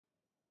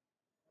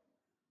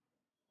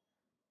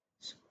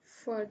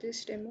For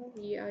this demo,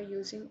 we are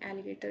using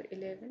Alligator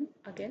 11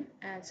 again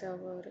as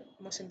our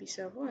MoSMB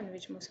server on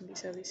which MoSMB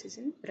service is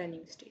in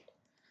running state.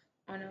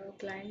 On our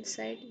client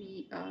side,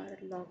 we are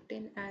logged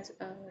in as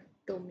a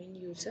domain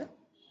user.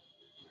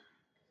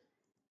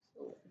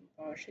 So in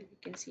PowerShell, you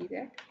can see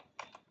that.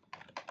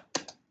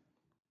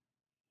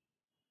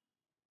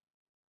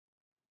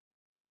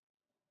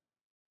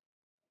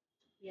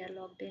 We are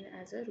logged in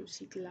as a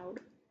Rusi Cloud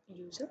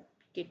user,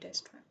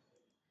 pktest1.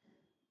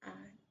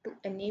 And to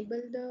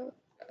enable the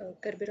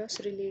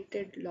Kerberos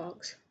related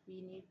logs,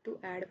 we need to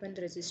add one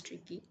registry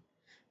key.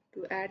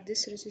 To add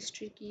this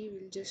registry key,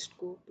 we'll just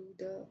go to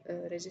the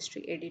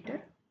registry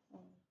editor.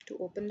 To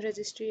open the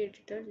registry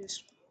editor,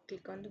 just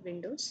click on the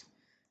Windows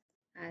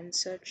and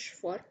search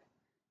for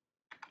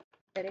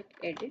direct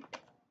edit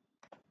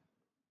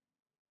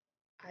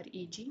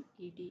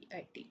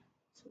regedit.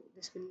 So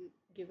this will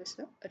give us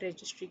the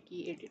registry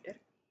key editor.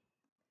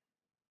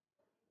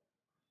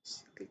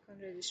 Just click on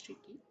registry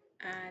key,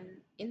 and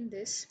in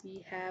this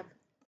we have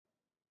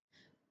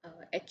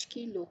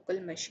HKey local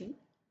machine.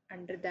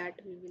 Under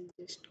that we will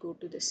just go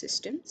to the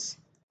systems.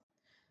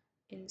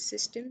 In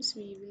systems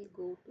we will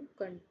go to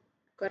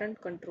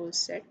current control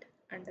set.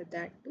 Under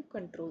that to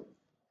control.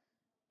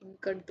 In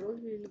control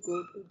we will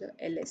go to the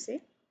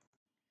LSA.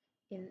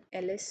 In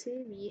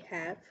LSA we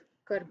have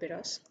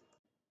Kerberos.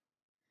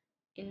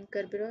 In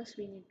Kerberos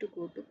we need to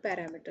go to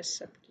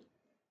parameters subkey.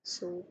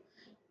 So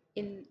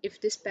if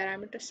this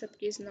parameter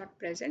subkey is not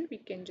present, we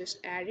can just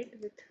add it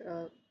with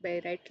by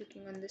right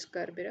clicking on this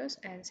Kerberos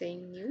and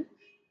saying new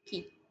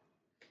key,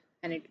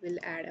 and it will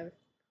add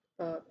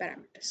a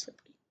parameter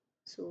subkey.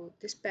 So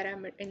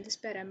in this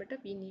parameter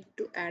we need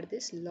to add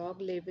this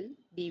log label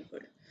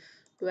dword.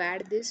 To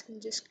add this, we'll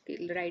just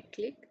right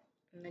click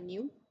on a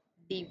new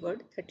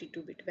dword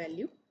 32-bit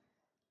value,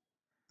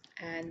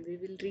 and we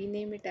will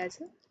rename it as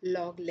a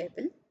log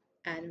label,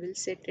 and we'll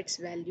set its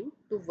value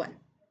to 1.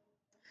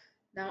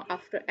 Now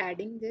after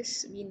adding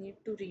this, we need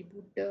to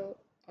reboot the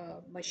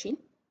machine,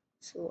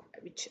 so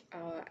which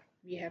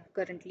we have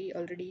currently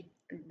already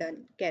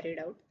carried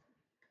out.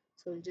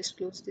 So we'll just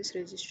close this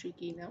registry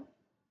key now.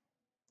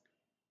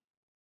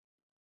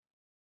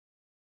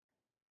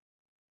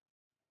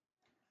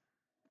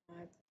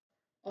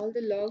 All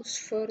the logs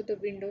for the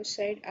Windows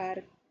side are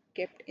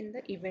kept in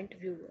the event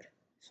viewer.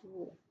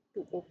 So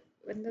to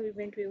open the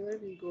event viewer,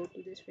 we'll go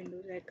to this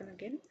Windows icon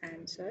again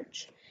and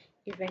search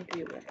event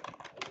viewer,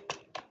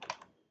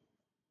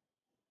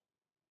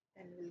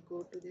 and we'll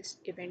go to this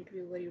event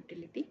viewer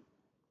utility.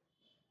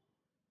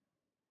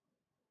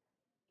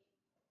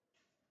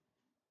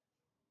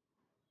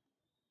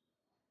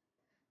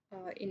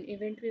 In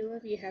event viewer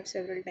we have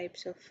several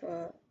types of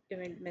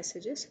event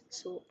messages.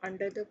 So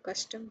under the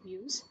custom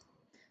views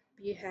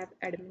we have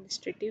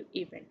administrative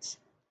events.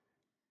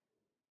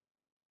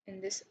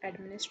 In this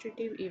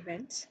administrative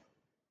events,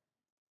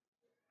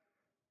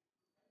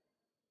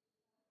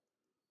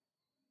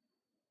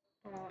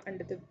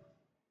 under the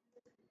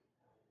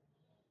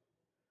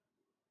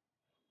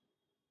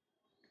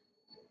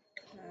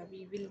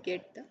we will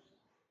get the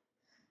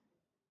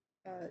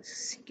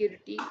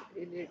security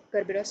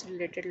Kerberos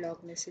related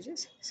log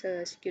messages.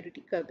 So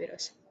security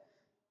Kerberos.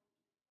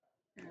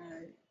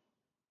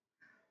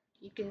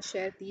 You can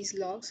share these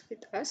logs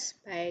with us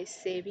by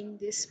saving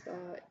these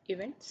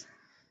events,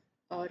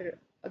 or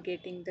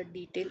getting the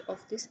detail of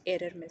these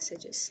error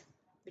messages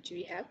which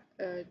we have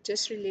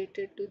just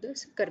related to the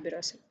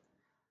Kerberos.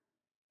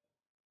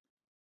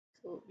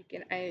 So you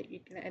can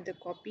either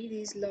copy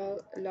these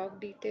log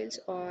details,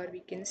 or we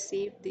can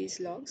save these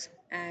logs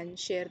and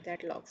share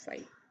that log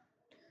file.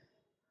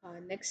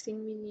 Next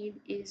thing we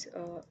need is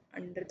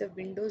under the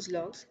Windows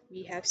logs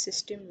we have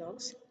system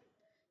logs.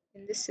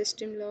 In this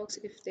system logs,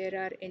 if there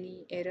are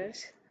any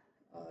errors,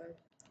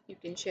 you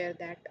can share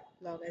that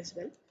log as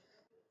well.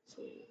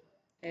 So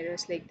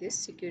errors like this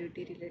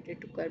security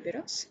related to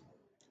Kerberos,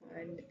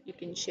 and you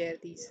can share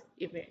these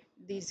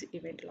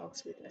event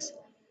logs with us.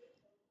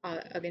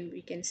 Again,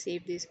 we can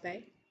save this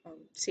by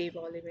save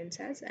all events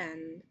as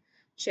and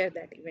share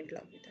that event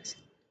log with us.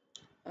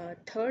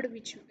 Third,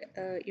 which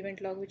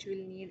event log which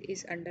we'll need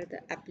is under the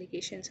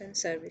applications and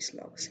service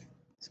logs.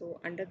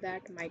 So under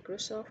that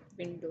Microsoft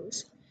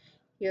Windows,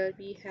 here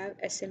we have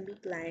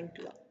SMB client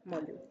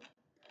module.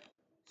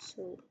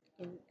 So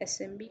in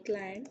SMB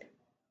client,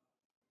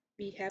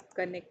 we have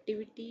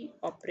connectivity,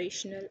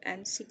 operational,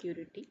 and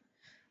security.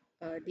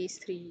 These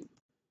three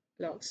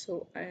logs.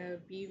 So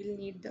we will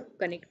need the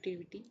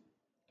connectivity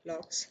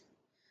logs.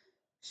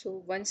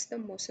 So once the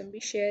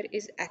MoSMB share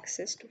is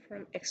accessed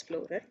from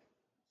Explorer,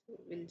 so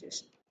we'll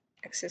just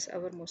access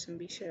our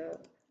MoSMB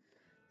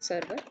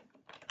server.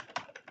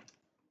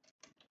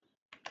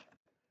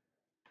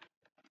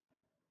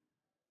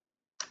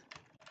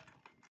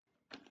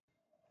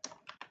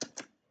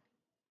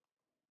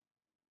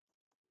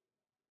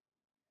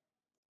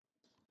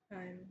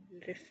 And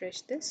we'll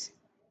refresh this.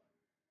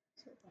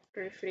 So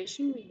after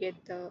refreshing, we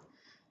get the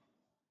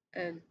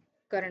uh,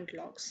 current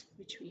logs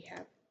which we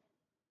have.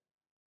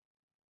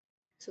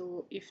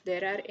 So if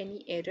there are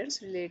any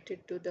errors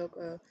related to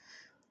the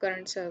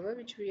current server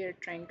which we are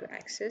trying to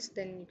access,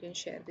 then you can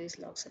share these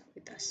logs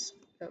with us,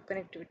 the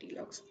connectivity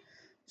logs.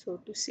 So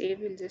to save,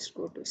 we'll just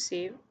go to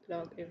save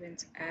log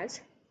events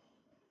as.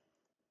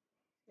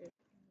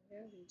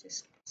 Here we'll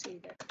just say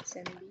that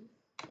SMB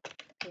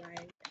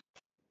client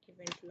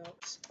event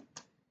logs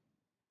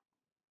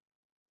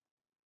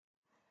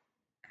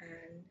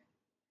and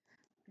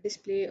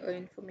display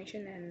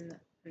information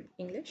in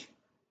English.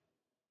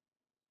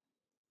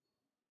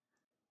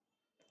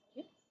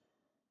 Okay.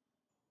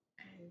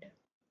 And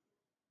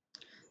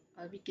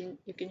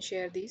you can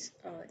share these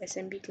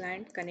SMB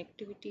client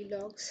connectivity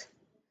logs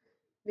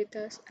with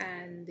us,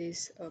 and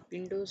this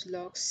Windows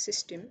logs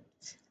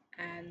systems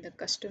and the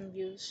custom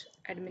views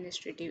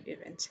administrative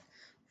events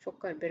for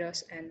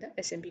Kerberos and the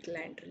SMB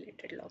client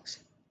related logs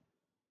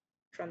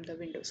from the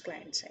Windows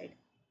client side.